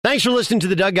Thanks for listening to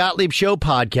the Doug Gottlieb Show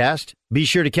podcast. Be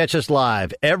sure to catch us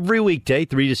live every weekday,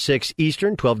 3 to 6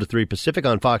 Eastern, 12 to 3 Pacific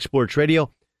on Fox Sports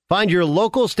Radio. Find your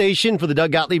local station for the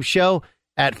Doug Gottlieb Show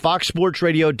at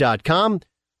foxsportsradio.com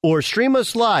or stream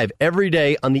us live every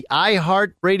day on the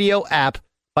iHeartRadio app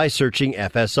by searching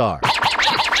FSR. Now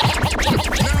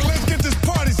let's get this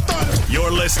party started.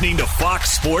 You're listening to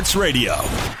Fox Sports Radio.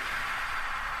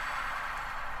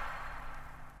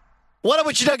 What up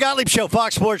with your Doug Gottlieb Show,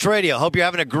 Fox Sports Radio? Hope you're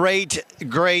having a great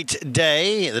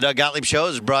day. The Doug Gottlieb Show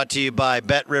is brought to you by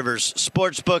Bet Rivers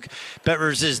Sportsbook. Bet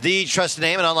Rivers is the trusted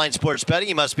name in online sports betting.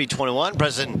 You must be 21.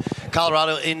 Present in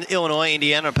Colorado, in Illinois,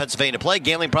 Indiana, or Pennsylvania to play.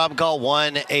 Gambling problem, call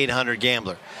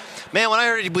 1-800-GAMBLER. Man, when I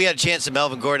heard we had a chance at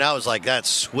Melvin Gordon, I was like, that's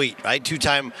sweet, right?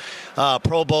 Two-time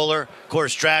Pro Bowler, of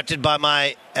course, drafted by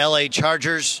my L.A.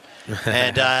 Chargers.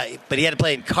 And but he had to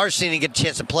play in Carson and get a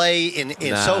chance to play in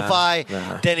SoFi.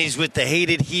 Then he's with the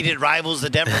heated rivals, the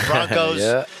Denver Broncos,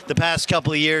 the past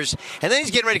couple of years. And then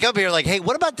he's getting ready to come here like, hey,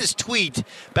 what about this tweet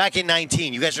back in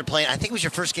 19? You guys are playing, I think it was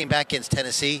your first game back against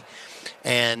Tennessee.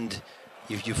 And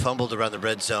you fumbled around the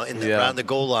red zone, around the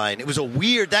goal line. It was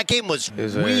that game was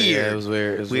weird. Yeah, it was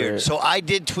weird. So I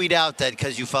did tweet out that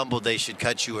because you fumbled, they should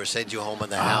cut you or send you home on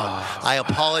the hound. I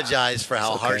apologize for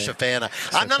how harsh a fan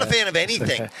I'm not a fan of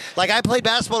anything. Like, I played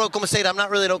basketball at Oklahoma State. I'm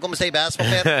not really an Oklahoma State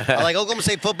basketball fan. I like Oklahoma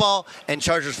State football and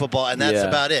Chargers football, and that's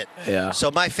about it. Yeah.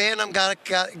 So my fandom got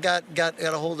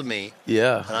a hold of me.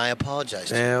 Yeah. And I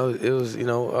apologize. Man, it was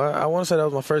I want to say that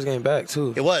was my first game back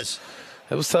too. It was.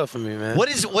 It was tough for me, man. What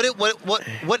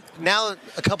now,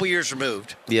 a couple years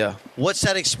removed? Yeah. What's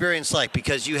that experience like?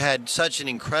 Because you had such an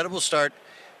incredible start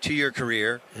to your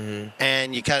career,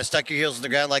 and you kind of stuck your heels in the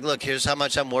ground like, look, here's how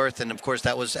much I'm worth. And, of course,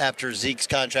 that was after Zeke's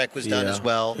contract was done as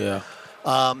well. Yeah.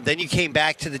 Then you came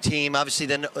back to the team. Obviously,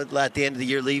 then at the end of the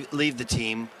year, leave the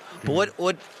team. But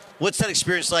what's that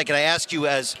experience like? And I ask you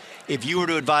as if you were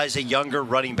to advise a younger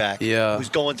running back who's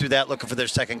going through that, looking for their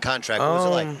second contract, what was it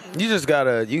like? You just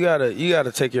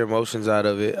gotta take your emotions out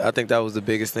of it. I think that was the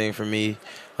biggest thing for me,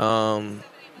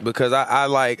 because I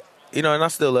like, and I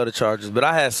still love the Chargers, but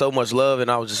I had so much love, and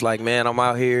I was just like, man, I'm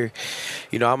out here.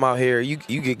 You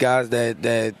get guys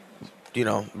that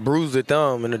bruise their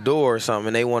thumb in the door or something,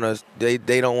 and they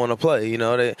don't want to play,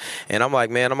 and I'm like,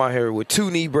 man, I'm out here with 2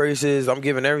 knee braces. I'm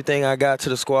giving everything I got to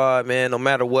the squad, man. No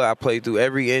matter what, I play through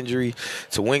every injury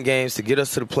to win games, to get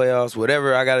us to the playoffs.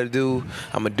 Whatever I got to do,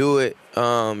 I'm going to do it.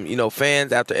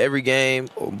 Fans, after every game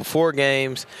or before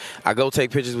games, I go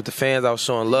take pictures with the fans. I was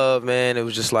showing love, man. It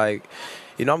was just like,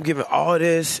 I'm giving all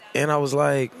this, and I was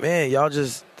like, man, y'all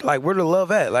just, like, where the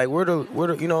love at? Like, where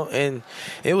the and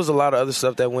it was a lot of other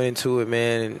stuff that went into it,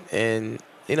 man. And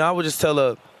I would just tell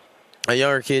a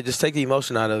younger kid, just take the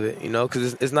emotion out of it,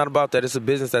 because it's not about that. It's a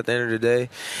business at the end of the day.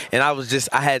 And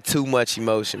I had too much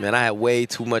emotion, man. I had way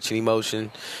too much emotion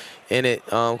in it,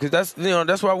 because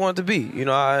that's where I wanted to be,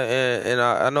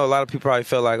 I know a lot of people probably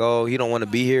felt like, oh, he don't want to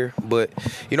be here, but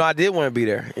I did want to be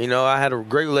there. I had a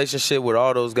great relationship with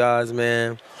all those guys,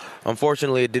 man.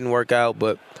 Unfortunately, it didn't work out,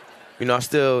 but I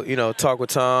still talk with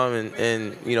Tom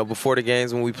and before the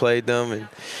games when we played them,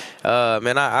 and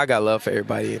man, I got love for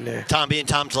everybody in there. Tom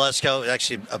Telesco,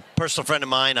 actually a personal friend of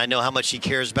mine. I know how much he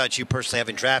cares about you personally,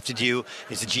 having drafted you.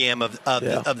 He's the GM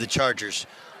of the Chargers.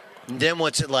 And then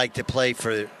what's it like to play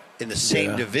in the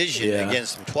same division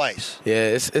against them twice?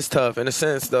 Yeah, it's tough in a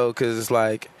sense, though, because it's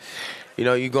like,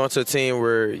 you go into a team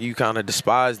where you kind of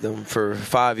despise them for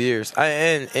 5 years.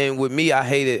 And with me, I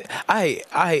hate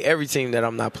every team that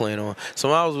I'm not playing on. So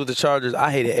when I was with the Chargers,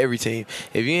 I hated every team.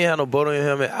 If you ain't had no boat on your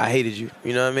helmet, I hated you.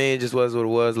 You know what I mean? It just was what it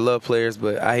was. I love players,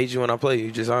 but I hate you when I play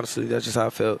you. Just honestly, that's just how I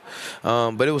felt.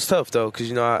 But it was tough, though,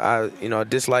 because, I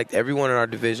disliked everyone in our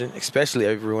division, especially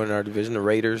everyone in our division, the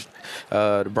Raiders,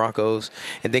 the Broncos,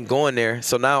 and then going there.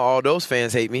 So now all those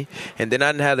fans hate me. And then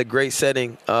I didn't have a great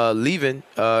setting leaving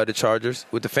the Chargers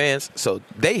with the fans, so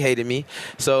they hated me.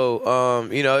 So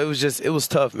it was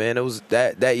tough, man. It was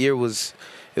that year was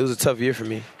a tough year for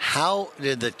me. How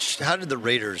did the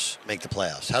Raiders make the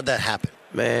playoffs? How'd that happen?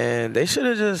 Man, they should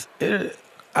have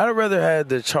I'd rather had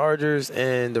the Chargers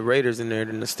and the Raiders in there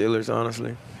than the Steelers,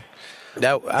 honestly.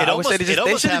 I would say they should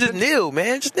have just kneel,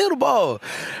 man. Just kneel the ball.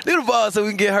 Kneel the ball so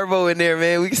we can get Herbo in there,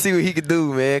 man. We can see what he can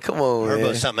do, man. Come on, man.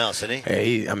 Herbo's something else, isn't he?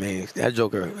 Hey, that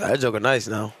Joker nice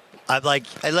now. I like,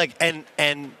 and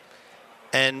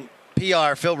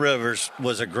PR, Phil Rivers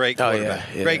was a great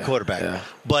quarterback. Great quarterback. Yeah.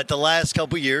 But the last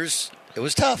couple of years, it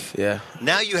was tough. Yeah.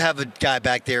 Now you have a guy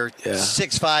back there,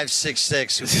 6'5",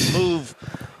 6'6", who can move,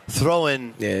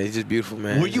 throwing. Yeah, he's just beautiful,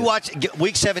 man. Were you watching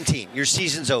Week 17? Your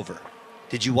season's over.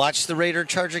 Did you watch the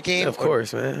Raider-Charger game? Yeah, of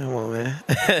course, man. Come on,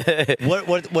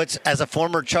 man. What's as a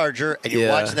former Charger and you're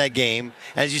watching that game,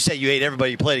 as you said, you hate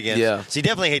everybody you played against. Yeah. So you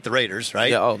definitely hate the Raiders,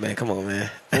 right? Yeah. Oh man, come on, man.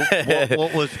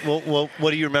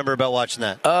 What do you remember about watching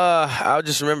that? I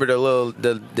just remember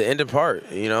the ending part.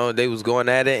 You know, they was going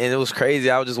at it, and it was crazy.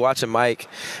 I was just watching Mike.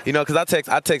 You know, because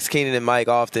I text Keenan and Mike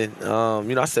often.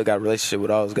 You know, I still got a relationship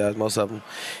with all those guys, most of them.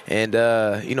 And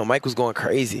you know, Mike was going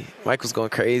crazy. Mike was going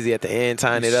crazy at the end,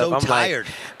 tying it up. So I'm tired.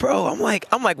 Like, bro, I'm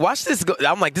like, watch this go.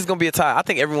 I'm like, this is gonna be a tie. I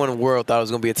think everyone in the world thought it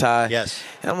was gonna be a tie. Yes.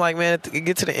 And I'm like, man,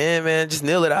 get to the end, man. Just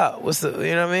kneel it out. You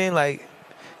know what I mean? Like,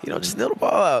 you know, just kneel the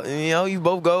ball out. And, you know, you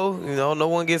both go. You know, no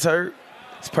one gets hurt.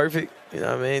 It's perfect. You know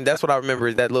what I mean? That's what I remember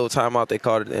is that little timeout they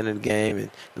called at the end of the game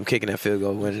and them kicking that field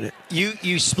goal, winning it.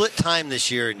 You split time this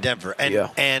year in Denver.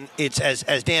 And it's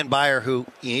as Dan Byer, who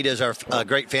he does our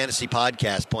great fantasy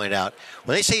podcast, pointed out,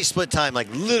 when they say split time,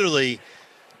 like literally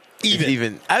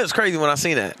even. That was crazy when I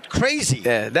seen that. Crazy.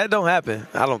 Yeah, that don't happen,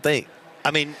 I don't think. I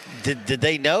mean, did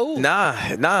they know? Nah.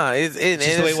 It's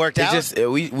just the way it worked out?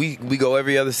 We go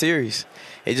every other series.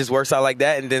 It just works out like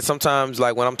that. And then sometimes,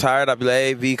 like, when I'm tired, I'll be like,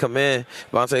 hey, V, come in.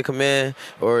 Vontae, come in.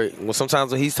 Or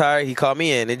sometimes when he's tired, he called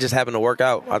me in. It just happened to work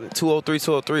out.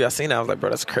 203. I seen that. I was like,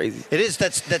 bro, that's crazy. It is.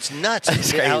 That's nuts.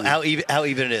 That's crazy. How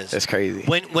even it is. That's crazy.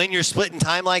 When you're splitting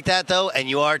time like that, though, and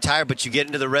you are tired, but you get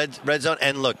into the red zone,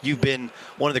 and look, you've been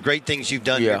one of the great things you've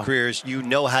done in your career is you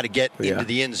know how to get into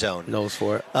the end zone. Knows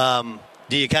for it.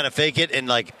 Do you kind of fake it and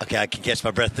like, okay, I can catch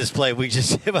my breath this play. We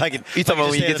just, if I can. You talking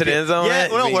about when you get to the end zone? Yeah,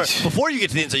 before you get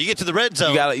to the end zone, you get to the red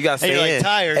zone. You got to stay and you're in. Like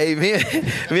tired. Hey, me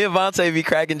and Vontae be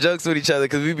cracking jokes with each other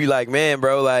because we be like, man,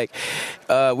 bro, like,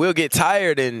 we'll get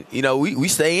tired and, you know, we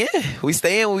stay in. We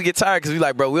stay in when we get tired because we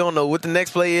like, bro, we don't know what the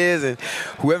next play is and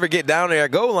whoever get down there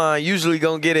at goal line usually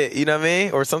going to get it, you know what I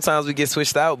mean? Or sometimes we get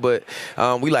switched out, but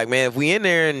we like, man, if we in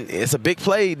there and it's a big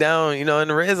play down, you know, in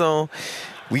the red zone,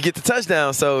 we get the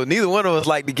touchdown, so neither one of us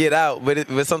like to get out,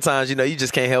 but sometimes, you know, you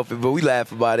just can't help it, but we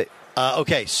laugh about it.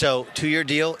 Okay, so 2-year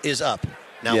deal is up.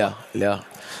 Now yeah, what? Yeah.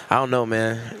 I don't know,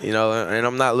 man. You know, and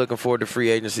I'm not looking forward to free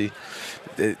agency.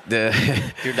 You're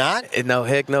not? No,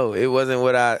 heck no. It wasn't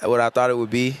what I thought it would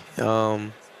be.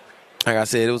 Like I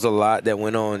said, it was a lot that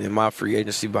went on in my free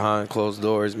agency behind closed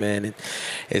doors, man, and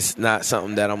it's not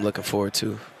something that I'm looking forward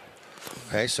to.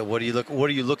 Okay, so what are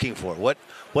you looking for?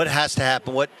 What has to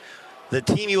happen? What the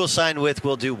team you will sign with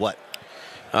will do what?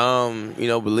 You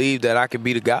know, believe that I could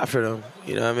be the guy for them.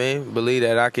 You know what I mean? Believe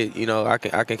that I could, you know, I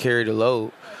can carry the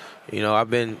load. You know, I've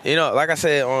been, you know, like I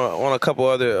said on a couple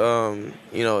other,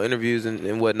 you know, interviews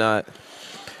and whatnot.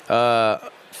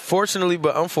 Fortunately,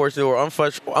 but unfortunately, or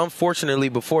unfortunately,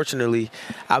 but fortunately,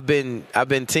 I've been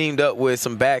teamed up with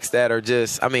some backs that are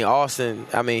just. I mean, Austin.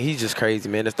 I mean, he's just crazy,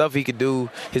 man. The stuff he could do,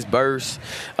 his burst,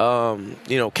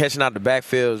 you know, catching out the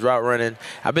backfields, route running.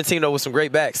 I've been teamed up with some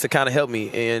great backs to kind of help me,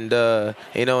 and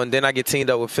you know, and then I get teamed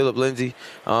up with Phillip Lindsay,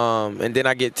 and then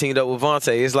I get teamed up with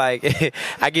Vontae. It's like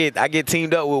I get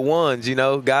teamed up with ones, you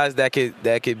know, guys that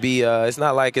could be. It's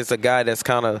not like it's a guy that's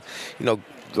kind of, you know,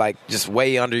 like just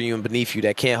way under you and beneath you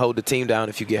that can't hold the team down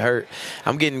if you get hurt.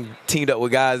 I'm getting teamed up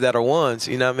with guys that are ones,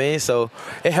 you know what I mean? So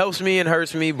it helps me and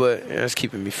hurts me, but it's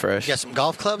keeping me fresh. You got some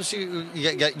golf clubs? You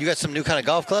got some new kind of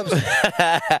golf clubs?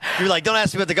 You're like, don't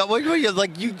ask me about the golf. You're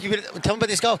like, you tell me about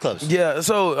these golf clubs. Yeah,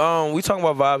 so we talking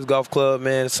about Vibes Golf Club,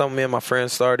 man. It's something me and my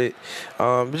friends started,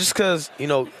 just because you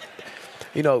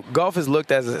know, golf is looked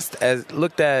at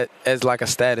as like a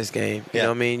status game. You know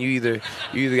what I mean? You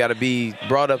either got to be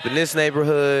brought up in this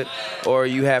neighborhood, or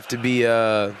you have to be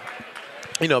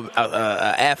you know, an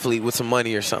athlete with some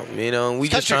money or something. You know, and we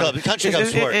country club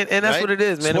sport, and that's right? what it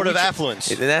is, man. Sport of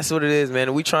affluence, and that's what it is, man.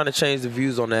 And we trying to change the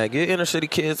views on that. Get inner city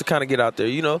kids to kind of get out there.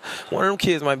 You know, one of them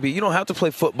kids might be. You don't have to play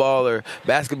football or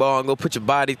basketball and go put your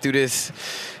body through this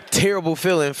terrible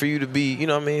feeling for you to be. You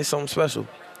know what I mean? Something special.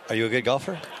 Are you a good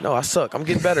golfer? No, I suck. I'm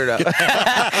getting better now.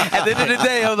 At the end of the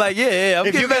day, I'm like, I'm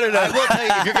getting better now. I will tell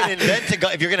you, if you're going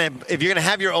to invent if you're going to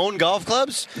have your own golf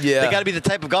clubs, they got to be the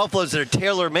type of golf clubs that are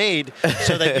tailor made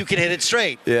so that you can hit it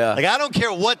straight. Yeah. Like I don't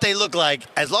care what they look like,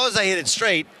 as long as I hit it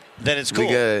straight, then it's cool.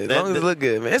 Good. As long as it look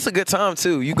good, man. It's a good time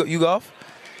too. You golf?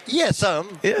 Yeah, some.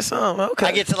 Okay.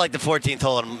 I get to like the 14th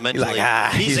hole and mentally,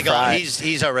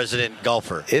 he's our resident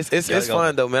golfer. It's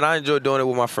fun though, man. I enjoy doing it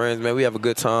with my friends, man. We have a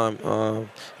good time.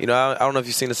 You know, I don't know if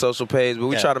you've seen the social page, but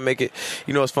we try to make it,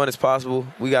 you know, as fun as possible.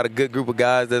 We got a good group of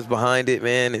guys that's behind it,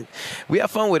 man, and we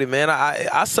have fun with it, man.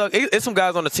 I suck. It's some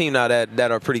guys on the team now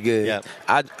that are pretty good. Yeah.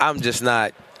 I'm just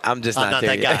not there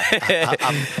that yet. guy.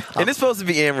 And it's supposed to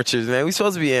be amateurs, man. We're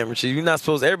supposed to be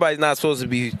amateurs. Everybody's not supposed to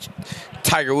be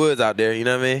Tiger Woods out there, you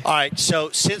know what I mean? All right, so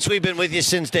since we've been with you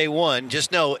since day one,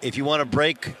 just know if you want to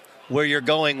break where you're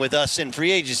going with us in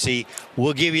free agency,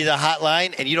 we'll give you the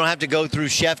hotline, and you don't have to go through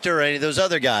Schefter or any of those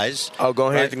other guys. Oh, go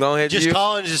ahead. Right? Go ahead. Just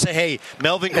call and just say, hey,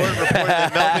 Melvin Gordon reported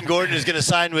that Melvin Gordon is going to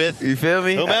sign with you feel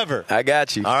me? Whomever. I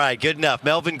got you. All right, good enough.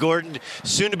 Melvin Gordon,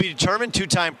 soon to be determined,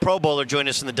 2-time Pro Bowler, join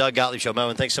us in the Doug Gottlieb Show.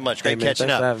 Melvin, thanks so much. Great catching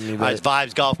up. Thanks for having me, All right,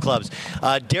 Vibes Golf Clubs.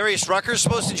 Darius Rucker is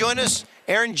supposed to join us.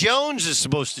 Aaron Jones is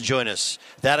supposed to join us.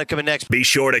 That'll come in next. Be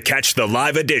sure to catch the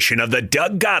live edition of the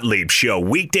Doug Gottlieb Show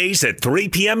weekdays at 3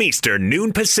 p.m. Eastern,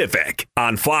 noon Pacific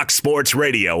on Fox Sports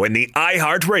Radio and the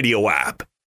iHeartRadio app.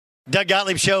 Doug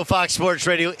Gottlieb Show, Fox Sports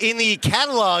Radio. In the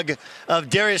catalog of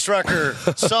Darius Rucker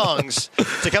songs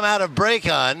to come out of break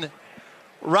on,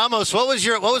 Ramos, what was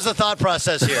the thought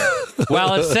process here?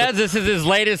 Well, it says this is his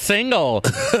latest single.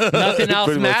 Nothing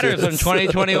else matters from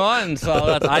 2021.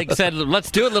 So I said, let's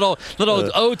do a little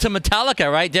ode to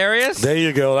Metallica, right, Darius? There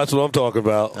you go. That's what I'm talking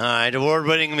about. All right,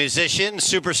 award-winning musician,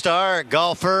 superstar,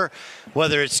 golfer,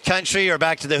 whether it's country or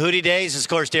back to the Hootie days, is, of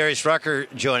course, Darius Rucker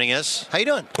joining us. How you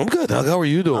doing? I'm good. How are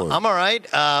you doing? I'm all right.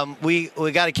 We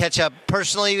got to catch up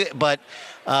personally, but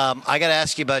I got to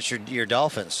ask you about your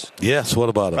Dolphins. Yes, what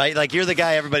about it? Right, like you're the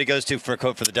guy everybody goes to for a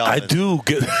quote for the Dolphins. I do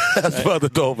get asked about the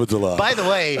Dolphins a lot. By the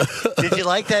way, did you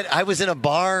like that? I was in a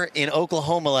bar in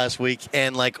Oklahoma last week,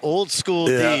 and like old school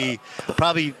D,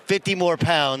 probably 50 more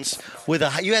pounds with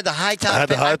you had the high top. I had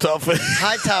the high top fade.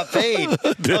 High top fade.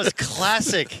 That was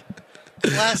classic.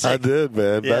 Classic. I did,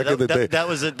 man. Yeah, back in the day. That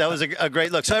was a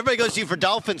great look. So everybody goes to you for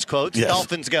Dolphins quotes. Yes.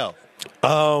 Dolphins go.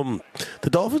 The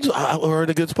Dolphins are in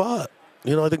a good spot.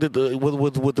 You know, I think that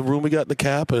with the room we got in the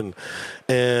cap and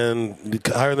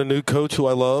hiring the new coach who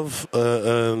I love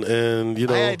and you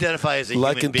know, I identify as a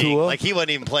human being. Tua. Like he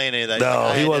wasn't even playing any of that.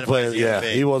 No, he wasn't playing. Yeah,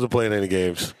 he wasn't playing any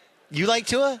games. You like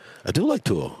Tua? I do like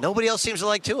Tua. Nobody else seems to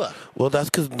like Tua. Well, that's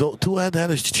because Tua had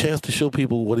his chance to show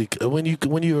people what he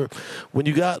when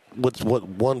you got what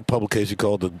one publication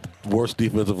called the worst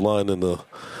defensive line in the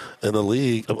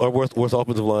league or worst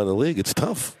offensive line in the league. It's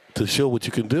tough to show what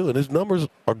you can do, and his numbers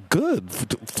are good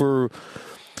for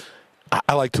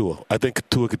I like Tua. I think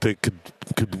Tua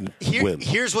could win.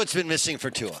 Here's what's been missing for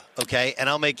Tua, okay? And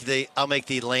I'll make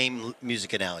the lame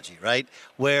music analogy, right?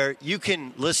 Where you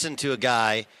can listen to a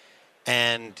guy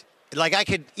and like I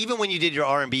could, even when you did your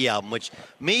R&B album, which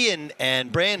me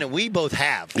and Brandon, we both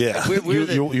have. Yeah, like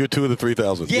you're two of the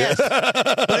 3,000. Yes,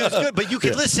 but it was good. But you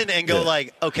could listen and go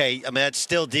like, okay, I mean that's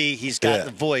still D. He's got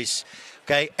the voice.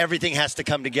 Okay, everything has to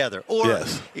come together. Or,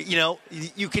 you know,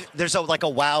 you can. There's a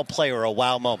wow play or a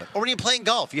wow moment. Or when you're playing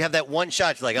golf, you have that one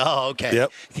shot. You're like, oh, okay.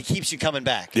 Yep. It keeps you coming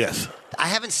back. Yes. I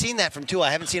haven't seen that from Tua.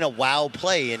 I haven't seen a wow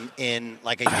play in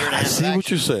like a year and a half. I see what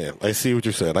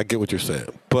you're saying. I get what you're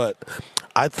saying. But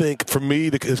I think for me,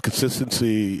 his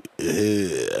consistency.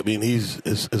 I mean,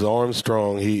 his arm's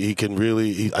strong. He can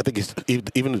really. I think he's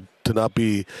even to not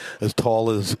be as tall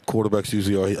as quarterbacks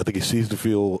usually are. I think he sees the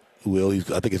field. I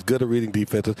think he's good at reading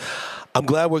defenses. I'm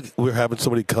glad we're having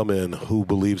somebody come in who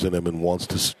believes in him and wants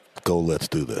to go. Let's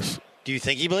do this. Do you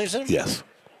think he believes in him? Yes.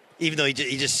 Even though he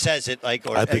just says it like,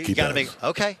 or I think he does.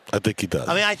 Okay. I think he does.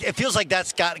 I mean, it feels like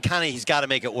that's got he's got to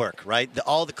make it work, right?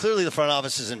 Clearly the front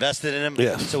office is invested in him.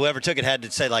 Yes. So whoever took it had to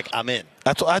say like, I'm in.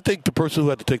 That's what I think. The person who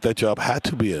had to take that job had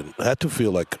to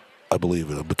feel like I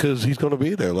believe in him because he's going to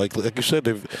be there. Like you said,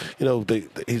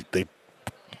 they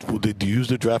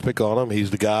used the draft pick on him. He's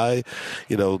the guy.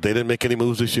 You know, they didn't make any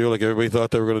moves this year like everybody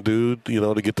thought they were going to do, you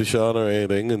know, to get the shot or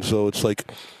anything. And so it's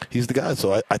like he's the guy.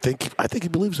 So I think he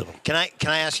believes in him. Can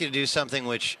I ask you to do something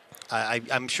which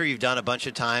I'm sure you've done a bunch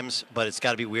of times, but it's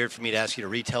got to be weird for me to ask you to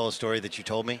retell a story that you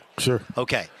told me? Sure.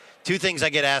 Okay. Two things I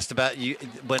get asked about you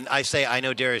when I say I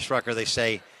know Darius Rucker. They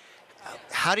say,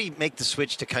 how do you make the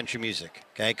switch to country music?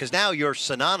 Okay, because now you're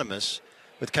synonymous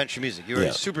with country music. You're a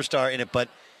superstar in it, but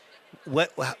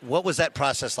what was that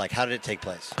process like? How did it take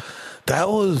place? That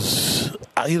was,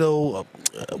 you know,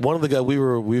 one of the guys we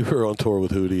were on tour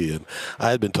with Hootie, and I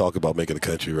had been talking about making a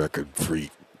country record for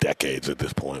decades at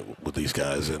this point with these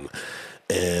guys, and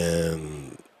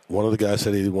one of the guys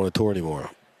said he didn't want to tour anymore,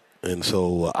 and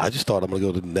so I just thought I'm going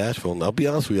to go to Nashville. And I'll be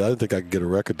honest with you, I didn't think I could get a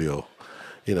record deal,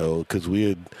 you know, because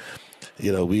we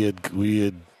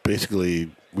had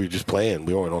basically. We were just playing.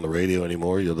 We weren't on the radio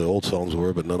anymore. You know, the old songs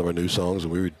were, but none of our new songs.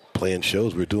 And we were playing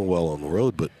shows. We were doing well on the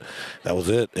road, but that was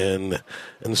it. And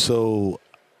so,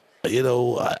 you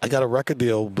know, I got a record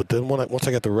deal. But then once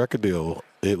I got the record deal,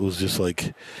 it was just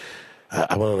like I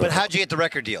want to know. But how'd you get the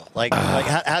record deal? Like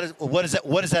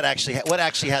what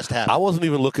actually has to happen? I wasn't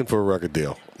even looking for a record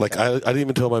deal. Like I didn't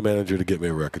even tell my manager to get me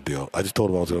a record deal. I just told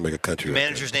him I was going to make a country. Your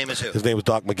record. manager's name is who? His name was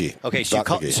Doc McGee. Okay,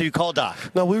 so you called Doc.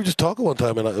 No, we were just talking one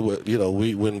time,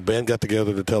 and when band got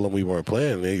together to tell him we weren't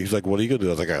playing, he's like, "What are you going to do?"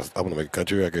 I was like, "I'm going to make a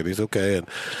country record." He's okay,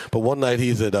 but one night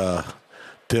he's at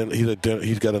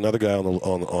he's got another guy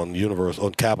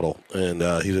on Capitol,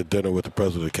 and he's at dinner with the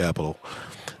president of Capitol,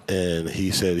 and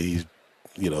he said he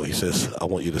says, "I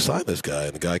want you to sign this guy,"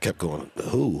 and the guy kept going,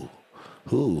 "Who?"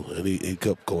 And he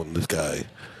kept going, "This guy.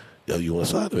 You want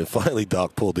to sign him?" And finally,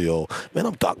 Doc pulled the old, "Man,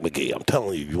 I'm Doc McGee. I'm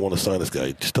telling you, if you want to sign this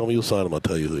guy, just tell me you'll sign him. I'll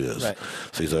tell you who he is." Right.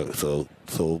 So he's like, so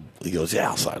he goes, "Yeah,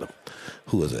 I'll sign him."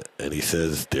 Who is it? And he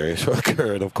says, "Darius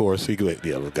Rucker." And of course, the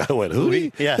guy went,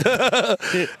 "Hootie?" Yeah.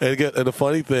 And the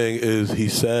funny thing is, he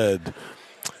said,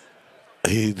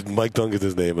 Mike Duncan's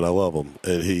his name, and I love him.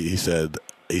 And he said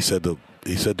to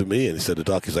me, and he said to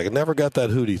Doc, he's like, "I never got that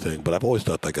Hootie thing, but I've always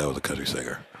thought that guy was a country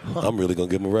singer. I'm really going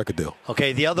to give him a record deal."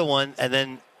 Okay, the other one, and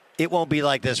then it won't be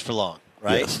like this for long,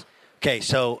 right? Yes. Okay,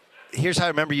 so here's how I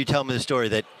remember you telling me the story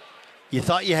that you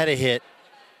thought you had a hit,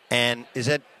 and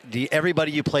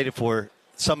everybody you played it for,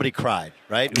 somebody cried,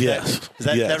 right? Yes. Is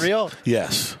that real?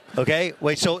 Yes. Okay.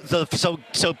 Wait. So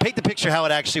paint the picture how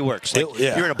it actually works. Like,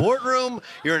 you're in a boardroom.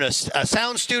 You're in a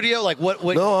sound studio. Like what?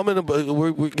 No, I'm in a.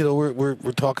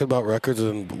 We're talking about records,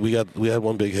 and we had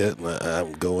one big hit, and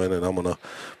I'm going, and I'm gonna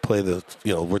play the.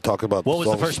 We're talking about. What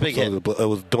was the first big hit? It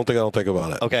was "Don't Think I Don't Think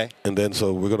About It." Okay. And then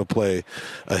so we're gonna play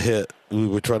a hit. We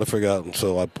were trying to figure out, and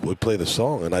so I would play the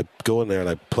song, and I go in there and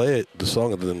I play the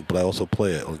song, but I also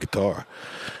play it on guitar.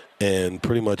 And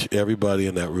pretty much everybody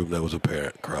in that room that was a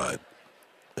parent cried.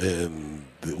 And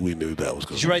we knew that was going to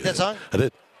be Did you write that song? I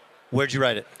did. Where'd you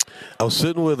write it? I was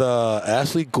sitting with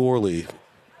Ashley Gorley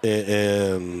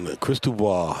and Chris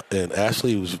Dubois. And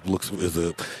Ashley he was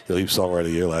songwriter of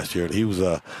the year last year. And he was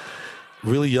a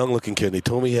really young-looking kid. And he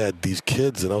told me he had these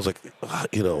kids. And I was like, how?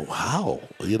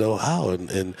 How?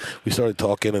 And we started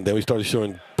talking. And then we started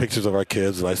showing pictures of our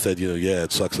kids. And I said, yeah,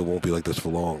 it sucks. It won't be like this for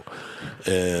long.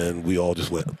 And we all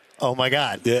just went, "Oh my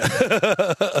God!" Yeah,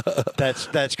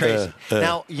 that's crazy.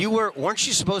 Now weren't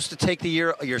you supposed to take the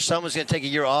year? Your son was going to take a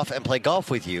year off and play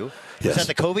golf with you. Yes. Was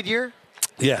that the COVID year?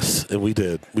 Yes, and we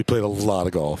did. We played a lot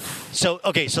of golf. So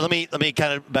let me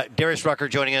kind of Darius Rucker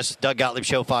joining us, Doug Gottlieb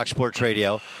Show, Fox Sports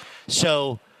Radio.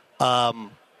 So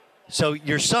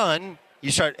your son, you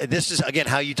start. This is again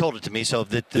how you told it to me. So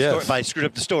story, if I screwed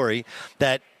up the story,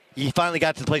 that he finally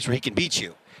got to the place where he can beat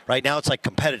you. Right now, it's like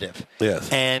competitive.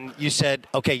 Yes. And you said,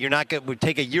 "Okay, you're not going to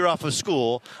take a year off of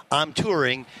school. I'm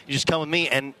touring. You just come with me."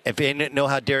 And if you didn't know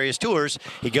how Darius tours,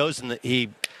 he goes and they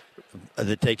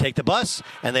take the bus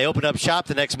and they open up shop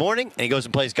the next morning, and he goes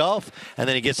and plays golf, and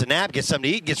then he gets a nap, gets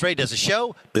something to eat, gets ready, does a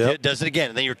show, does it again,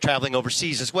 and then you're traveling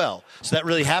overseas as well. So that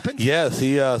really happened? Yes,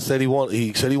 he said he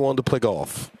wanted to play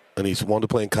golf, and he wanted to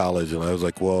play in college, and I was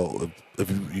like, well, if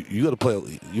you got to play,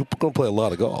 you're going to play a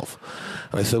lot of golf.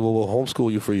 And I said, well, we'll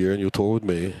homeschool you for a year, and you'll tour with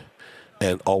me.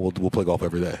 And we'll play golf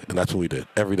every day, and that's what we did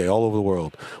every day, all over the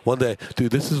world. One day,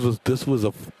 dude, this was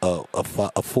a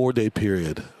 4-day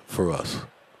period for us.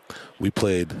 We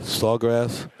played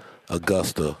Sawgrass,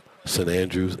 Augusta, St.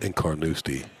 Andrews, and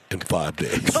Carnoustie in 5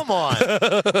 days. Come on.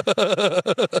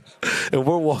 And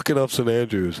we're walking up St.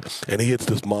 Andrews, and he hits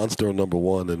this monster on number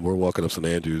one, and we're walking up St.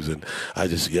 Andrews, and I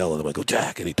just yell at him. I go,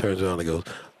 "Jack," and he turns around and goes,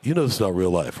 "This is not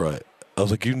real life, right?" I was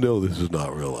like, this is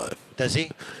not real life. Does he?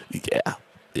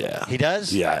 Yeah. He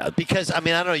does? Yeah. Because, I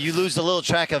don't know, you lose a little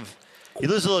track of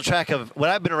when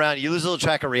I've been around, you lose a little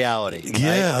track of reality.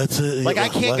 Yeah, right? it's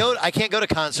I can't go to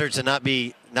concerts and not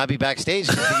be backstage.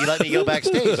 You let me go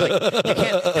backstage. Like, you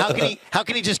can't. How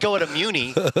can he just go at a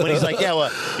Muni when he's like, yeah, well,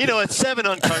 it's 7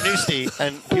 on Carnoustie,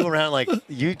 and people around like,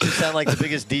 you just sound like the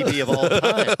biggest DB of all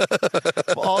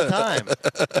time.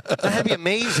 That'd be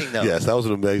amazing, though. Yes, that was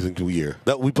an amazing year.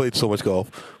 We played so much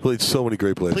golf. Played so many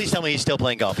great places. Please tell me he's still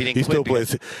playing golf. He still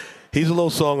plays. He's a little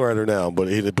songwriter now, but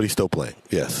he's still playing.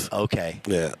 Yes. Okay.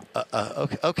 Yeah.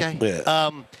 Okay.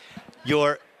 Yeah.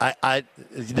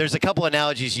 There's a couple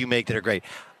analogies you make that are great.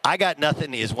 "I Got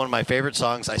Nothing" is one of my favorite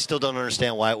songs. I still don't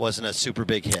understand why it wasn't a super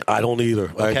big hit. I don't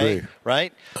either. Okay? I agree.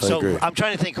 Right? I agree. I'm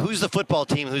trying to think, who's the football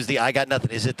team who's the "I Got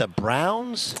Nothing"? Is it the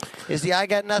Browns? Is the "I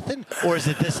Got Nothing"? Or is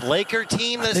it this Laker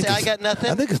team that's the "I Got Nothing"?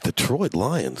 I think it's Detroit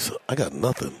Lions. I got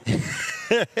nothing.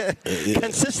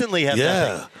 Consistently have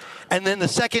nothing. And then the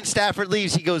second Stafford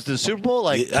leaves, he goes to the Super Bowl.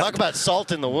 Talk about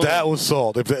salt in the wound. That was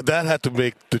salt. If that had to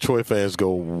make Detroit fans go,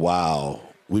 wow.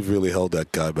 we've really held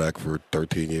that guy back for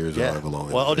 13 years or however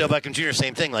long. Well, Odell Beckham Jr.,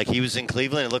 same thing. Like, he was in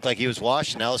Cleveland. It looked like he was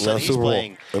washed. And all of a sudden, he's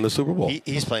playing. In the Super Bowl.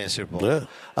 He's playing the Super Bowl.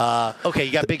 Yeah. Okay,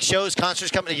 you got big shows,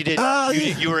 concerts coming.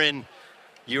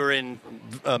 You were in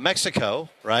Mexico,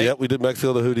 right? Yep, we did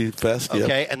Mexico, the Hootie Fest.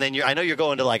 Okay, and then I know you're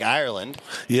going to, like, Ireland.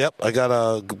 Yep, I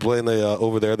got playing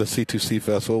over there, the C2C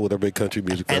Festival with our big country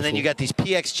music festival. And then you got these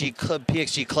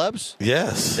PXG clubs?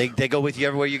 Yes. They go with you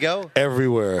everywhere you go?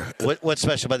 Everywhere. What's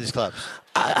special about these clubs?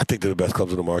 I think they're the best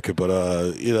clubs in the market, but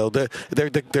they're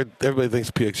everybody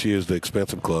thinks PXG is the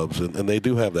expensive clubs, and they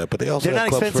do have that. But they also they're have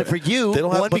not clubs expensive for you.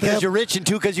 One, because you're rich, and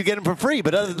two, because you get them for free.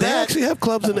 But other than they actually have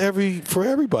clubs for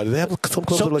everybody. They have some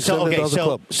clubs that are like $7 a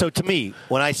club. So to me,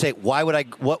 when I say why would I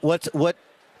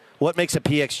what makes a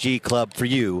PXG club for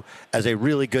you as a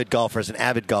really good golfer, as an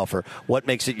avid golfer? What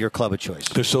makes it your club of choice?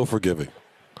 They're so forgiving.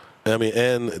 I mean,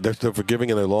 and they're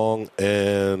forgiving and they're long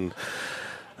and.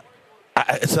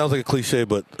 It sounds like a cliche,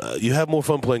 but you have more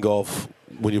fun playing golf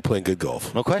when you're playing good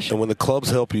golf. No question. And when the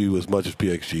clubs help you as much as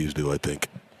PXGs do, I think.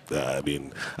 I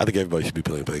think everybody should be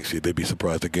playing PXG. They'd be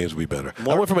surprised. The games would be better.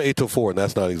 I went from an 8 to 4, and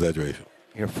that's not an exaggeration.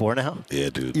 You're 4 now? Yeah,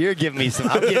 dude. You're giving me some.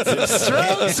 I'm getting some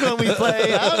strokes when we play.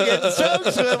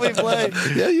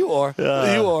 Yeah, you are.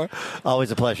 You are.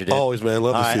 Always a pleasure, dude. Always, man.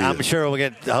 Love to see you. I'm sure we're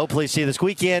going to hopefully see you this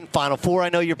weekend. Final Four, I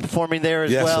know you're performing there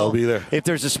as well. Yes, I'll be there. If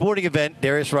there's a sporting event,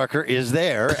 Darius Rucker is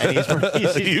there. And he's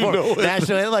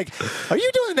national anthem. Like, are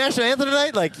you doing the national anthem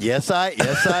tonight? Like, yes, I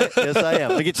am.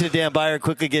 Let me get you to Dan Byer,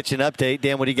 quickly get you an update.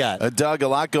 Dan, what do you got? Doug, a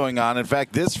lot going on. In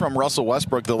fact, this from Russell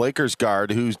Westbrook, the Lakers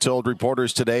guard, who told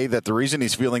reporters today that the reason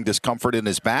he's feeling discomfort in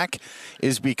his back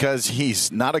is because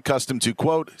he's not accustomed to,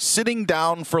 quote, sitting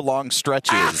down for long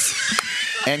stretches.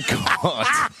 And quote,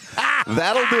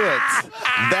 that'll do it.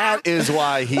 That is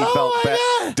why he felt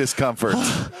discomfort.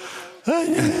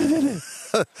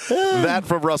 That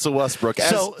from Russell Westbrook.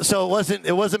 So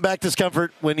it wasn't back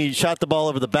discomfort when he shot the ball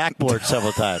over the backboard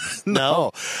several times.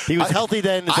 No, he was healthy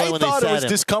then. I thought it was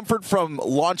discomfort from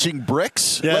launching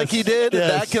bricks like he did.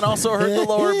 Yes. That can also hurt the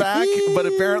lower back. But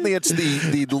apparently, it's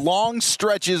the long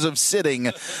stretches of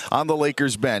sitting on the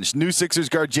Lakers bench. New Sixers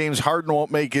guard James Harden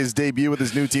won't make his debut with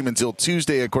his new team until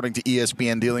Tuesday, according to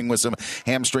ESPN, dealing with some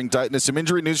hamstring tightness. Some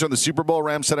injury news from the Super Bowl.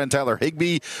 Rams tight end Tyler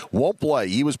Higbee won't play.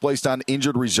 He was placed on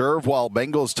injured reserve, while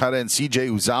Bengals tight end C.J.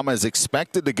 Uzomah is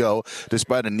expected to go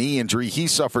despite a knee injury he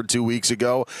suffered 2 weeks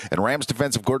ago. And Rams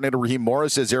defensive coordinator Raheem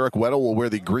Morris says Eric Weddle will wear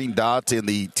the green dot and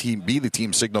be the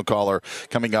team signal caller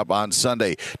coming up on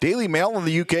Sunday. Daily Mail in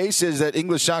the UK says that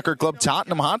English soccer club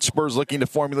Tottenham Hotspur is looking to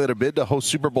formulate a bid to host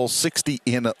Super Bowl 60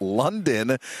 in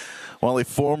London.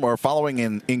 While following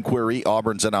an inquiry,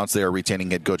 Auburn's announced they are retaining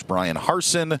head coach Brian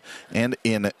Harsin. And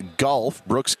in golf,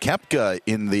 Brooks Koepka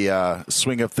in the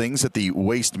swing of things at the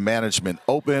Waste Management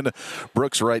Open.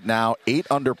 Brooks right now 8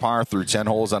 under par through 10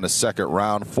 holes on his second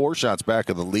round. 4 shots back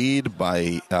of the lead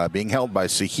by being held by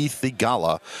Sahith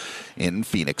Theegala in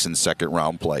Phoenix in second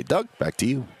round play. Doug, back to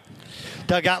you.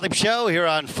 Doug Gottlieb Show here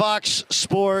on Fox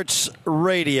Sports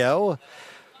Radio.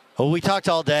 Well, we talked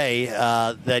all day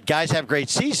that guys have great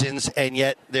seasons, and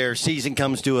yet their season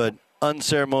comes to an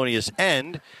unceremonious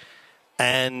end,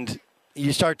 and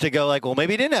you start to go like, well,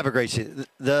 maybe he didn't have a great season.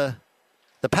 The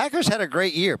Packers had a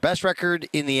great year, best record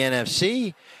in the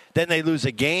NFC. Then they lose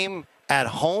a game at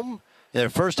home,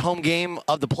 their first home game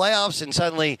of the playoffs, and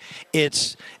suddenly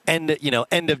it's end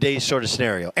of day sort of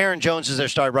scenario. Aaron Jones is their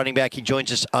star running back. He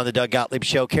joins us on the Doug Gottlieb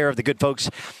Show, care of the good folks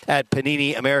at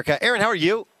Panini America. Aaron, how are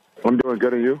you? I'm doing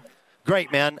good, and you?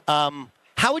 Great, man.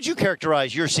 How would you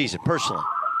characterize your season personally?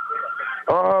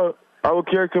 I would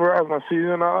characterize my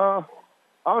season. I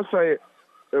would say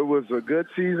it was a good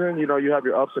season. You know, you have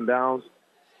your ups and downs,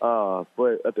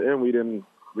 but at the end we didn't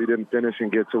finish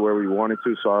and get to where we wanted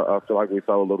to. So I feel like we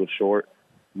fell a little short.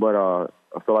 But I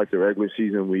feel like the regular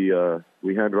season we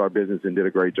handled our business and did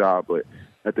a great job. But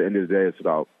at the end of the day, it's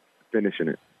about finishing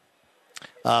it.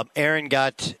 Aaron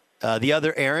got. The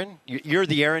other Aaron, you're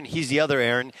the Aaron, he's the other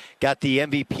Aaron, got the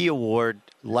MVP award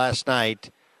last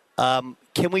night.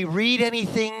 Can we read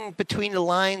anything between the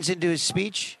lines into his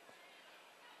speech?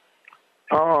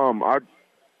 I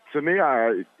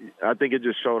think it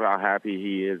just showed how happy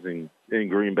he is in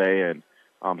Green Bay and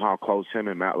how close him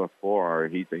and Matt LaFleur are.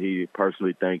 He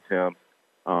personally thanked him.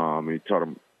 He told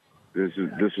him, "This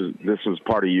was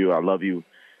part of you. I love you."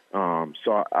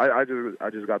 So I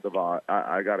just got the vibe.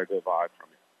 I got a good vibe from it.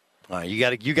 All right, you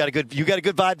got a good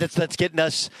vibe that's getting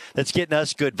us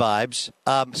good vibes.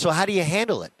 So how do you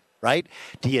handle it, right?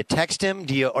 Do you text him?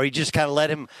 Or you just kind of let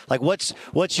him? Like, what's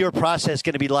your process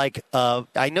going to be like?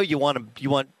 I know you want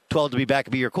 12 to be back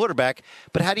and be your quarterback,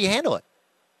 but how do you handle it?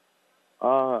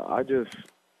 I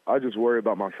I just worry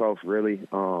about myself really,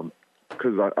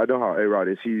 because I know how A-Rod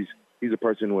is. He's a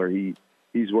person where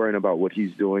he's worrying about what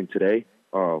he's doing today,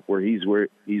 where his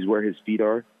feet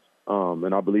are,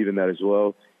 and I believe in that as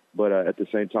well. But at the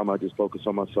same time, I just focus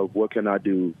on myself. What can I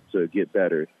do to get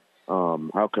better?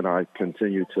 How can I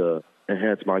continue to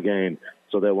enhance my game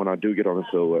so that when I do get on the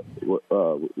field,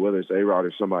 whether it's A-Rod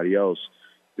or somebody else,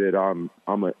 that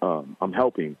I'm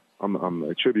helping. I'm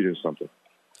attributing something.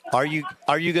 Are you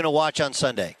going to watch on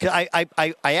Sunday? 'Cause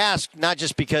I ask not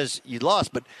just because you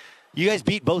lost, but you guys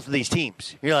beat both of these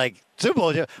teams. You're like, Super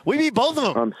Bowl, we beat both of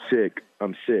them. I'm sick.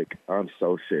 I'm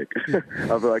so sick. I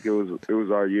feel like it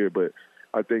was our year, but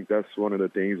I think that's one of the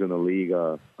things in the league.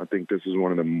 I think this is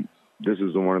one of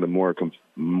the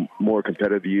more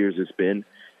competitive years it's been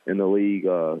in the league.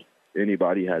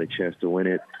 Anybody had a chance to win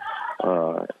it.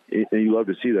 And you love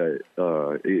to see that.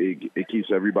 It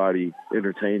keeps everybody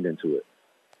entertained into it.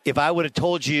 If I would have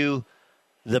told you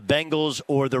the Bengals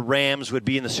or the Rams would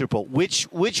be in the Super Bowl, which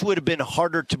would have been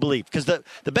harder to believe? Because the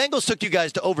Bengals took you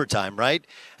guys to overtime, right?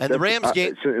 And the Rams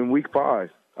game in Week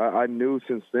 5. I knew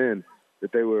since then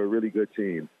that they were a really good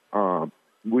team.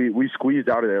 We squeezed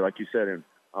out of there, like you said, in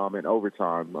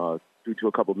overtime due to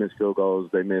a couple missed field goals.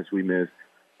 They missed, we missed.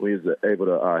 We was able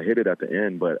to hit it at the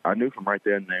end, but I knew from right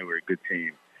then they were a good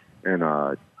team, and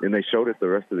they showed it the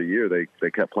rest of the year.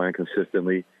 They kept playing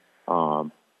consistently.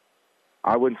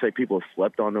 I wouldn't say people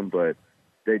slept on them, but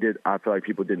they did. I feel like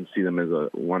people didn't see them as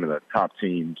one of the top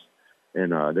teams,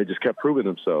 and they just kept proving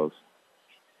themselves.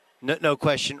 No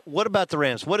question. What about the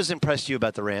Rams? What has impressed you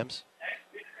about the Rams?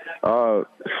 Their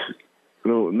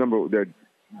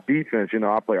defense.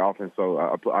 I play offense, so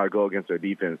I go against their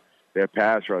defense. Their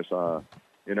pass rush.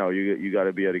 You got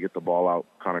to be able to get the ball out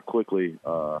kind of quickly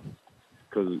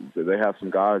because they have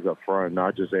some guys up front,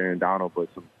 not just Aaron Donald, but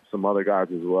some other guys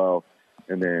as well.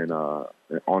 And then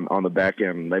on the back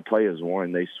end, they play as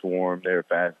one. They swarm. They're a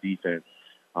fast defense.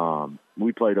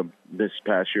 We played them this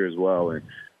past year as well, and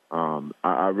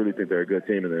I really think they're a good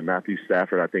team. And then Matthew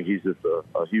Stafford, I think he's just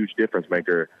a huge difference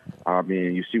maker. I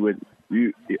mean, you see what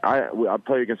I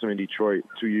played against him in Detroit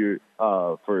 2 years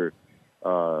for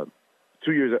 2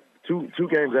 years. Two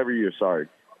games every year, sorry.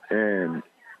 And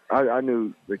I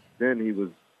knew then he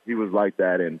was like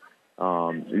that, and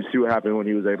you see what happened when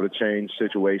he was able to change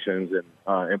situations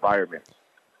and environments.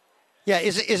 Yeah,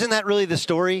 isn't that really the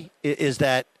story? Is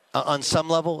that on some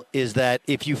level is that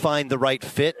if you find the right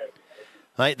fit,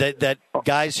 right? That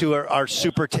guys who are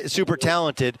super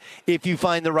talented, if you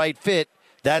find the right fit,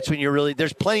 that's when you're really.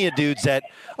 There's plenty of dudes that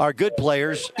are good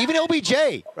players. Even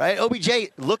OBJ, right?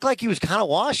 OBJ looked like he was kind of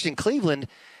washed in Cleveland.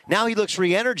 Now he looks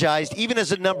re-energized. Even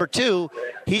as a number 2,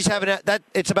 he's having that.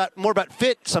 It's more about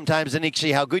fit sometimes than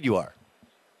actually how good you are.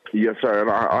 Yes, sir. And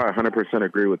I 100%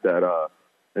 agree with that.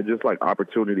 And just like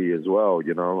opportunity as well.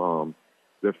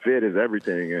 The fit is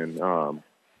everything, and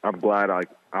I'm glad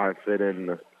I fit in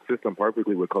the system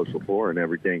perfectly with Coach LaFleur and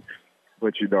everything.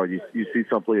 But you see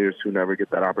some players who never get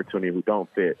that opportunity who don't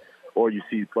fit, or you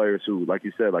see players who, like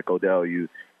you said, like Odell. He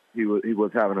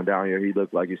was having a down year. He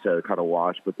looked, like you said, kind of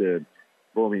washed, but then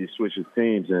boom, he switches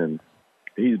teams and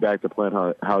he's back to playing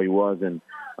how he was. And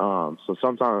so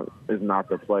sometimes it's not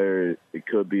the player. It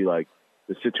could be like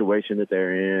the situation that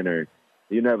they're in, or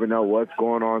you never know what's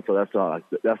going on. So that's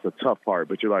the tough part.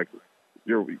 But you're as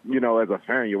a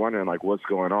fan, you're wondering like what's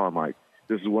going on. Like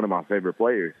this is one of my favorite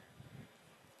players.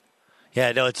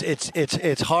 Yeah, no,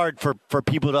 it's hard for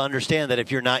people to understand that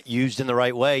if you're not used in the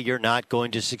right way, you're not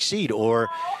going to succeed. Or,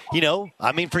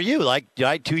 for you, like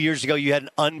 2 years ago, you had an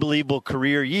unbelievable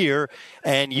career year,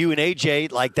 and you and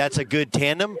AJ, like that's a good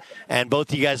tandem. And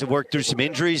both of you guys have worked through some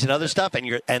injuries and other stuff,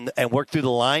 and and worked through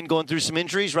the line going through some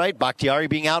injuries, right? Bakhtiari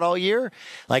being out all year,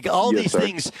 like all these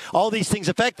things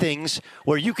affect things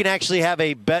where you can actually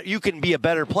you can be a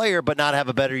better player, but not have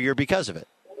a better year because of it.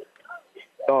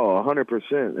 Oh,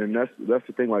 100%. And that's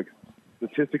the thing. Like,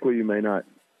 statistically, you may not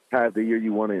have the year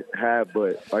you want to have,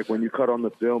 but, like, when you cut on the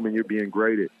film and you're being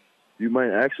graded, you might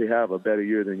actually have a better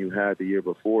year than you had the year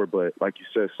before. But, like you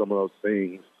said, some of those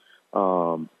things,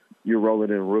 you're rolling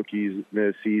in rookies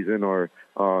mid-season, or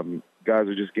guys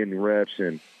are just getting reps,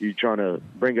 and you're trying to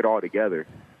bring it all together.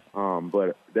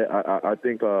 But I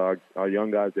think our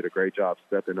young guys did a great job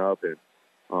stepping up,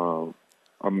 and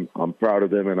I'm proud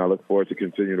of them, and I look forward to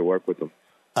continue to work with them.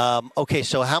 Okay,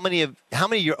 so how many of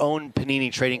your own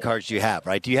Panini trading cards do you have,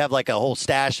 right? Do you have like a whole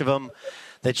stash of them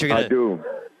that you're going to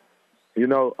 – I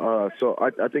do. So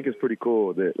I think it's pretty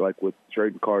cool that, like, with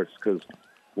trading cards, because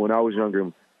when I was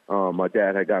younger, my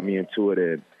dad had got me into it,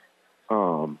 and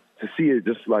to see it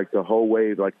just, like, the whole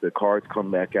way, like, the cards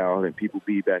come back out and people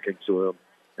be back into them,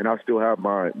 and I still have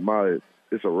my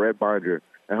it's a red binder,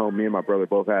 at home. Me and my brother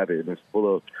both have it, and it's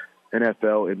full of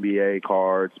NFL, NBA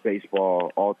cards,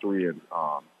 baseball, all three. And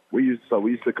we used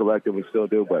to collect it. We still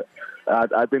do. But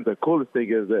I think the coolest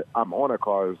thing is that I'm on a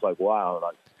card. It's like, wow,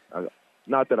 like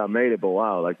not that I made it, but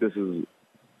wow, like this is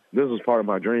part of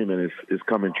my dream, and it's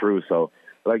coming true. So,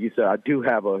 like you said, I do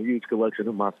have a huge collection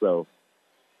of myself.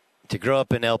 To grow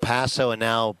up in El Paso and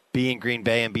now be in Green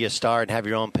Bay and be a star and have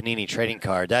your own Panini trading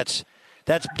card, that's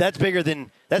bigger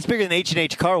than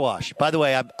H&H Car Wash. By the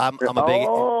way, I'm a big.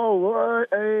 Oh, what?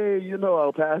 Hey,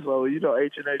 El Paso,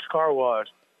 H&H Car Wash.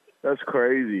 That's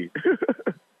crazy.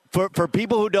 For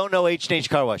people who don't know H&H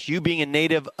Car Wash, you being a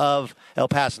native of El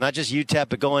Paso, not just UTEP,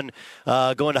 but going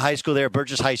to high school there,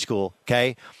 Burgess High School,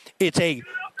 okay? It's a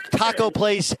taco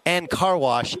place and car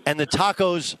wash, and the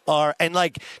tacos are, and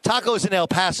like tacos in El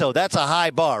Paso, that's a high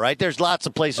bar, right? There's lots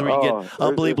of places where you get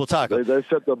unbelievable tacos. They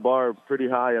set the bar pretty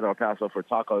high in El Paso for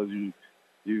tacos.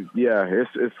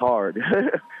 It's hard.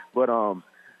 But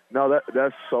no,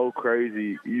 that's so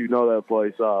crazy. That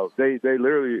place. They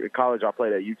literally, in college I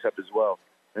played at UTEP as well,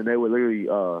 and they would literally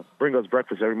bring us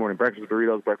breakfast every morning, breakfast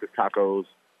burritos, breakfast tacos,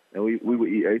 and we would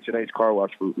eat H&H Car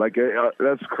Wash food. Like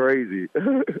that's crazy.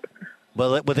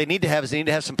 Well, what they need to have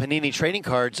some Panini trading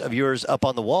cards of yours up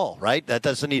on the wall, right? That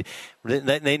doesn't need.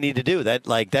 They need to do that,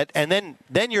 like that, and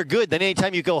then you're good. Then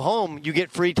anytime you go home, you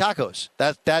get free tacos.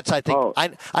 That's I think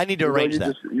I need to arrange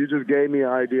that. You just gave me an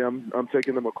idea. I'm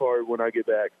taking them a card when I get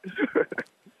back.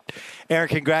 Aaron,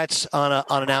 congrats on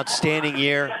an outstanding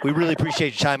year. We really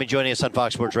appreciate your time and joining us on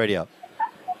Fox Sports Radio.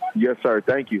 Yes, sir.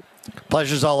 Thank you.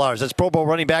 Pleasure's all ours. That's Pro Bowl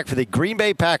running back for the Green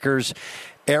Bay Packers,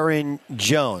 Aaron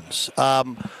Jones.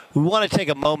 We want to take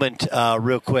a moment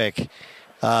real quick.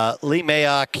 Lee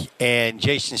Mayock and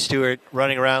Jason Stewart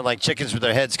running around like chickens with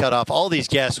their heads cut off. All these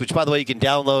guests, which, by the way, you can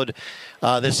download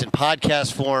this in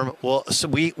podcast form. Well, so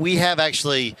we have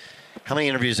actually, how many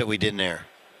interviews that we didn't air?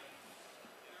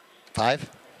 5?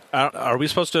 Are we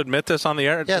supposed to admit this on the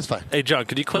air? Yeah, it's fine. Hey, John,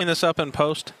 could you clean this up in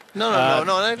post? No, I don't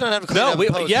have to clean it up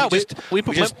in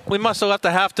post. We must have left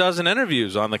a half dozen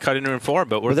interviews on the cutting room floor,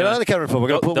 but they're on the cutting room floor.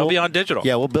 They'll be on digital.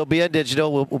 Yeah, they'll be on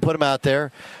digital. We'll put them out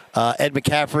there. Ed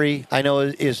McCaffrey, I know,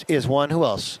 is one. Who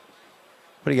else?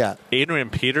 What do you got? Adrian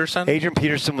Peterson. Adrian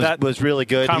Peterson was really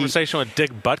good. Conversation with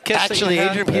Dick Butkus. Actually,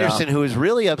 Adrian Peterson, who was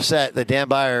really upset that Dan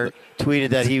Byer tweeted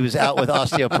that he was out with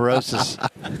osteoporosis.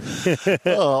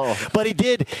 But he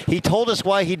did. He told us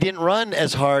why he didn't run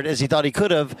as hard as he thought he could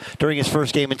have during his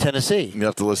first game in Tennessee. You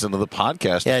have to listen to the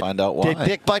podcast to find out why.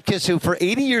 Dick Butkus, who for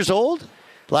 80 years old,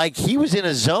 like he was in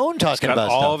a zone talking about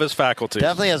all stuff. of his faculties.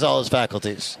 Definitely has all his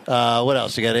faculties. What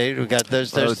else? We got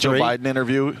there's Joe three. Biden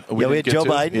interview. We had Joe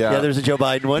Biden. Yeah, there's a Joe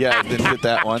Biden one. Yeah, didn't get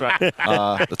that one.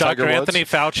 The Dr. Anthony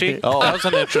Fauci. That was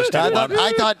an interesting one.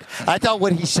 I thought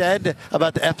what he said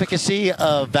about the efficacy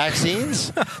of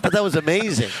vaccines, but that was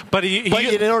amazing. But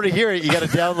in order to hear it, you got to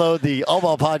download the All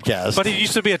Ball podcast. But he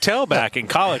used to be a tailback in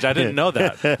college. I didn't know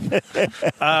that.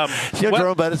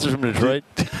 Jerome Bettis is from Detroit.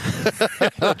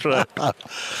 That's right.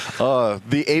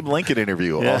 The Abe Lincoln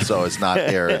interview also is not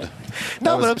aired.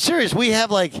 No, but I'm serious. We have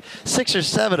like 6 or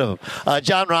 7 of them.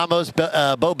 John Ramos,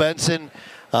 Bo Benson,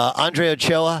 Andre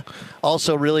Ochoa,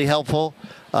 also really helpful.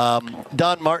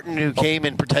 Don Martin, who came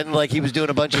and pretended like he was doing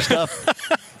a bunch of stuff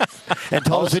and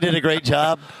told us we did a great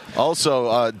job.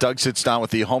 Also, Doug sits down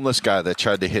with the homeless guy that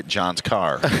tried to hit John's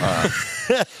car. A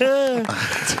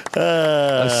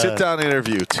sit-down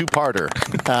interview, 2-parter.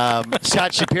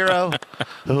 Scott Shapiro,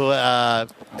 who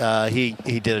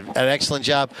he did an excellent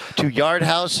job. To Yard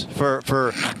House for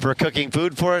cooking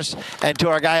food for us, and to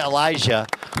our guy Elijah,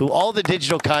 who all the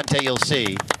digital content you'll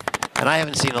see, and I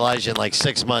haven't seen Elijah in like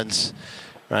 6 months.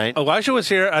 Right. Elijah was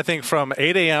here, I think, from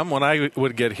 8 a.m. when I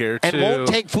would get here to and won't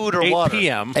take food or 8 water.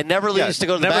 p.m. And never leaves to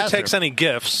go to the bathroom. bathroom. Never takes any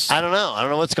gifts. I don't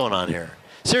know what's going on here.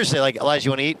 Seriously, like, Elijah,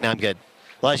 you want to eat? No, I'm good.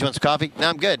 Elijah, you want some coffee? No,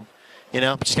 I'm good. I'm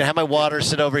just going to have my water,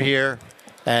 sit over here,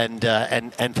 and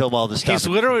film all this stuff. He's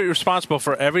literally responsible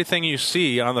for everything you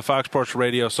see on the Fox Sports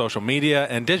Radio, social media,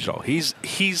 and digital. He's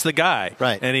the guy.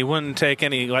 Right. And he wouldn't take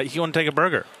he wouldn't take a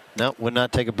burger. No, would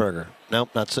not take a burger. Nope,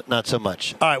 not so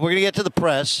much. All right, we're going to get to the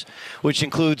press, which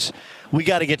includes we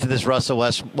got to get to this Russell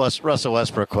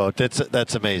Westbrook quote.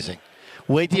 That's amazing.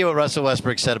 Wait to hear what Russell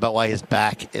Westbrook said about why his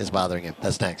back is bothering him.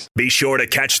 That's next. Be sure to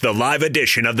catch the live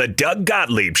edition of the Doug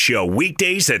Gottlieb Show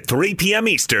weekdays at 3 p.m.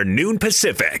 Eastern, noon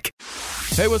Pacific.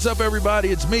 Hey, what's up, everybody?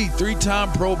 It's me,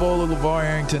 3-time Pro Bowler LeVar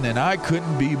Arrington, and I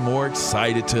couldn't be more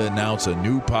excited to announce a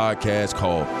new podcast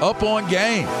called Up On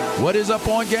Game. What is Up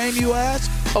On Game, you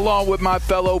ask? along with my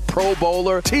fellow Pro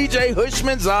Bowler, TJ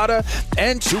Hushmanzada,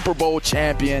 and Super Bowl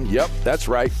champion, yep, that's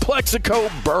right, Plexico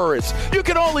Burris. You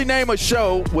can only name a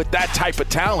show with that type of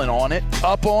talent on it.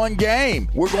 Up on Game.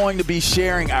 We're going to be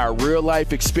sharing our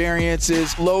real-life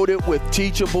experiences loaded with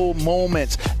teachable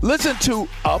moments. Listen to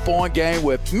Up on Game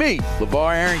with me,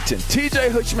 LeVar Arrington, TJ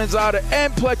Hushmanzada,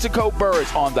 and Plexico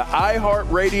Burris on the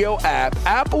iHeartRadio app,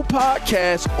 Apple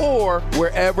Podcasts, or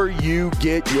wherever you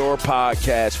get your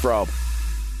podcast from.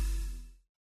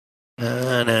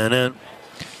 Down.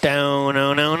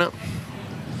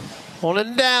 Hold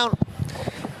it down.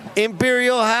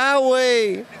 Imperial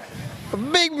Highway. A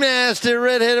big nasty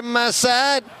redhead on my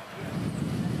side.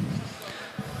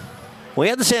 We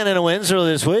had the Santa Ana winds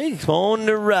earlier this week. On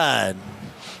the ride.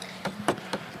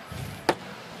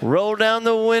 Roll down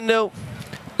the window.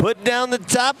 Put down the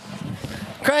top.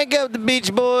 Crank up the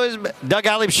Beach Boys. Doug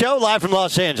Gottlieb Show, live from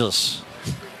Los Angeles.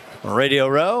 Radio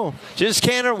Row. Just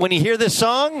Canner, when you hear this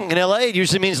song in L.A., it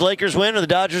usually means Lakers win or the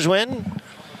Dodgers win.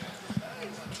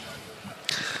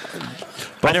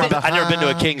 I've never been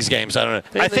to a Kings game, so I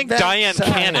don't know. I think Diane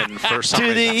Cannon for some reason.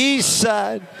 To the east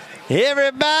side.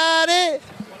 Everybody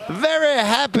very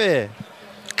happy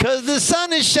because the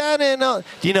sun is shining on.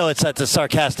 You know that's a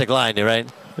sarcastic line, right?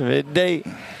 Midday.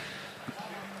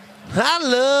 I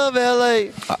love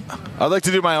L.A. I'd like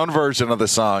to do my own version of the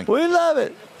song. We love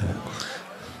it.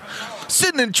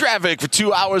 Sitting in traffic for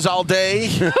 2 hours all day.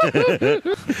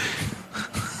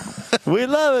 We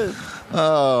love it.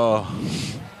 Oh,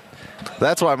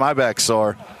 that's why my back's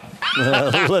sore.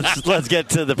 Let's get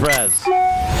to the press.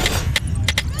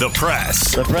 The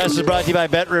press. The press is brought to you by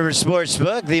Bet Rivers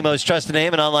Sportsbook, the most trusted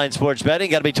name in online sports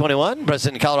betting. Got to be 21.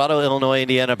 Present in Colorado, Illinois,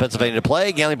 Indiana, Pennsylvania to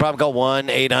play. Gambling problem, call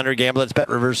 1-800-GAMBLE. That's Bet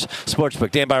Rivers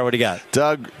Sportsbook. Dan Byer, what do you got?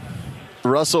 Doug,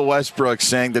 Russell Westbrook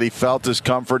saying that he felt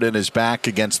discomfort in his back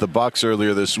against the Bucks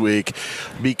earlier this week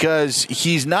because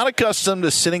he's not accustomed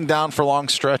to sitting down for long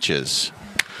stretches.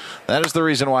 That is the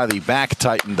reason why the back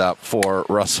tightened up for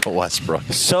Russell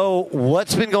Westbrook. So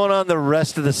what's been going on the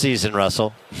rest of the season,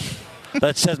 Russell?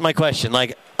 That's my question.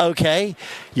 Like, okay,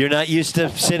 you're not used to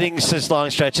sitting such long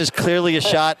stretches. Clearly a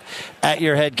shot at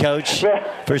your head coach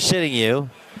for sitting you.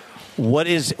 What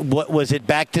was it,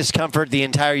 back discomfort the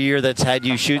entire year that's had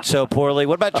you shoot so poorly?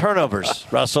 What about turnovers,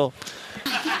 Russell?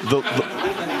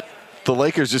 The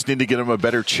Lakers just need to get him a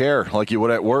better chair like you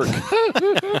would at work.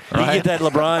 Right? You get that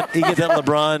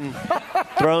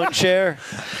LeBron throne chair.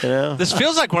 You know? This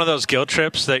feels like one of those guilt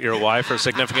trips that your wife or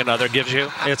significant other gives you.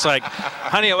 It's like,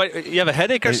 honey, you have a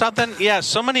headache or something? Yeah,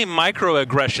 so many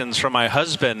microaggressions from my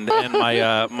husband, and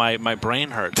my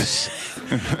brain hurts.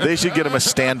 They should get him a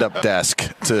stand-up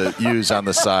desk to use on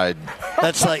the side.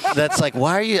 That's like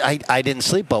why are you? I didn't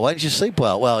sleep well. Why didn't you sleep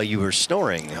well? Well, you were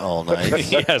snoring all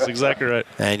night. Yes, exactly right.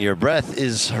 And your breath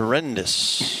is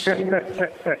horrendous.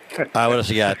 What else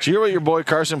you got? Did you hear what your boy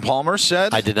Carson Palmer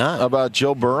said? I did not. About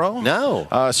Joe Burrow? No.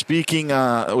 Speaking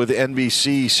with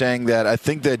NBC, saying that I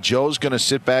think that Joe's going to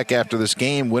sit back after this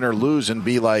game, win or lose, and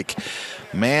be like,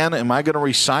 man, am I going to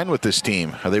re-sign with this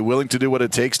team? Are they willing to do what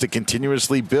it takes to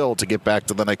continuously build to get back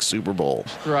to the next Super Bowl?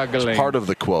 Struggling. It's part of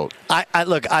the quote. I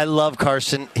love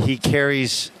Carson. He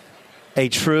carries a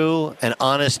true and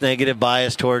honest negative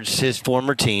bias towards his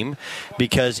former team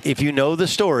because if you know the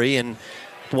story, and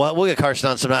we'll get Carson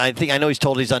on some. I know he's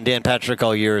told he's on Dan Patrick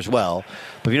all year as well.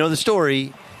 But if you know the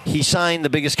story, he signed the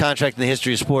biggest contract in the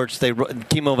history of sports.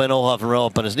 Kimo Van Olhoffen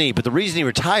rolled up on his knee. But the reason he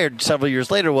retired several years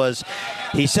later was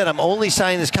he said, I'm only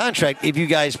signing this contract if you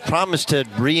guys promise to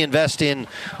reinvest in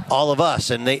all of us.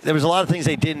 And there was a lot of things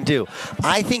they didn't do.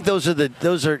 I think those are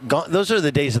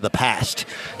the days of the past,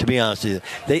 to be honest with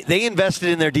you. They invested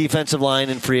in their defensive line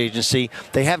in free agency.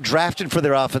 They have drafted for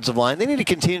their offensive line. They need to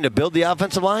continue to build the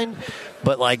offensive line.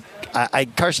 But,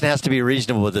 Carson has to be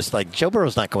reasonable with this. Like, Joe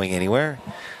Burrow's not going anywhere.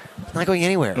 Not going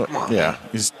anywhere. Yeah,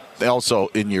 he's also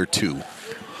in year 2.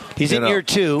 He's in year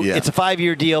 2. Yeah. It's a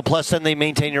 5-year deal, plus then they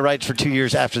maintain your rights for 2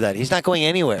 years after that. He's not going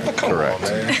anywhere. Correct.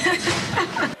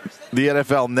 The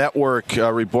NFL Network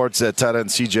reports that tight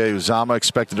end C.J. Uzomah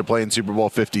expected to play in Super Bowl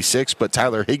 56, but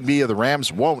Tyler Higbee of the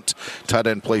Rams won't. Tight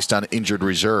end placed on injured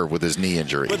reserve with his knee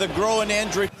injury. With a groin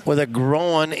injury.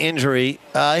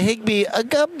 Higbee,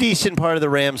 a decent part of the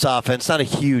Rams offense, not a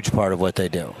huge part of what they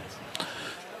do.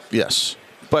 Yes.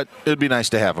 But it'd be nice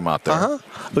to have him out there.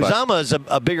 Uzomah is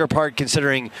a bigger part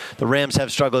considering the Rams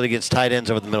have struggled against tight ends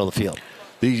over the middle of the field.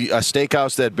 The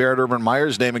steakhouse that Barrett Urban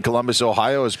Meyer's name in Columbus,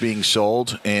 Ohio is being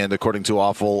sold, and according to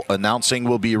Awful Announcing,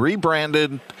 will be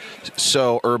rebranded,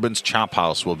 so Urban's Chop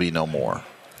House will be no more.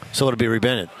 So it'll be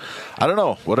rebranded? I don't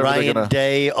know. Whatever Ryan they're gonna...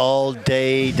 Day, All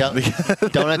Day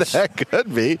Donuts? That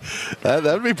could be.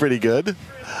 That'd be pretty good.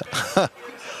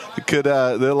 There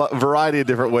are a variety of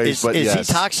different ways. Is he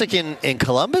toxic in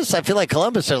Columbus? I feel like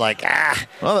Columbus are like,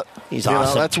 well, he's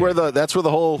awesome. That's where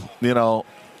the whole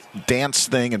dance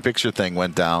thing and picture thing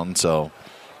went down. So.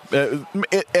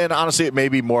 And honestly, it may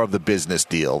be more of the business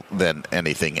deal than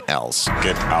anything else.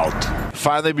 Get out.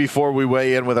 Finally, before we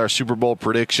weigh in with our Super Bowl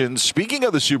predictions, speaking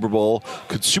of the Super Bowl,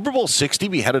 could Super Bowl 60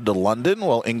 be headed to London?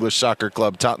 Well, English soccer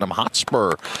club Tottenham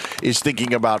Hotspur is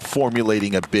thinking about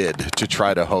formulating a bid to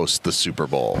try to host the Super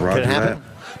Bowl. Could it happen?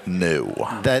 No.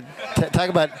 Talk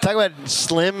about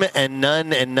slim and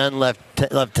none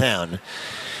left town.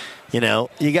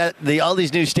 You got all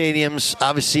these new stadiums.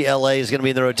 Obviously, L.A. is going to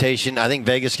be in the rotation. I think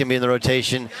Vegas can be in the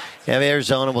rotation. You have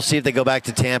Arizona. We'll see if they go back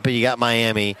to Tampa. You got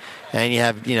Miami. And you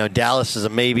have, Dallas is a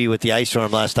maybe with the ice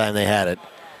storm last time they had it.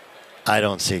 I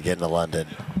don't see it getting to London.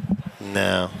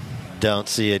 No, don't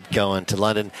see it going to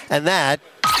London. And that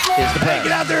is the press.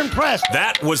 Get out there and press.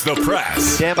 That was the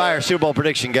press. Dan Byer, Super Bowl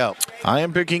prediction, go. I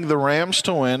am picking the Rams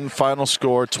to win. Final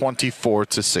score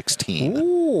 24-16.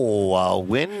 Ooh, a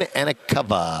win and a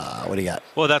cover. What do you got?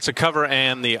 Well, that's a cover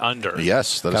and the under.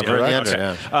 Yes, that's cover correct. And the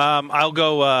under, yeah. I'll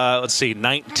go,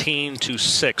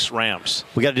 19-6 Rams.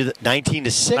 We got to do the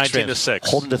 19-6. 19-6.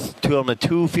 Holding to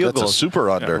two field That's goals. a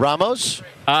super under. Ramos?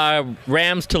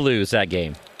 Rams to lose that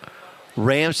game.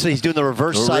 Rams, he's doing the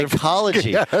reverse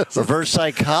psychology. Yes. Reverse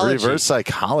psychology.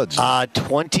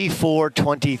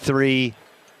 24-23.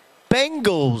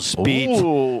 Bengals beat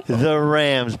the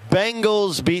Rams.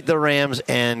 Bengals beat the Rams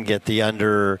and get the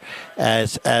under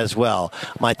as well.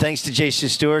 My thanks to Jason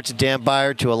Stewart, to Dan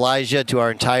Byer, to Elijah, to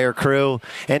our entire crew,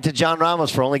 and to John Ramos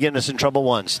for only getting us in trouble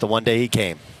once, the one day he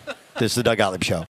came. This is the Doug Gottlieb Show.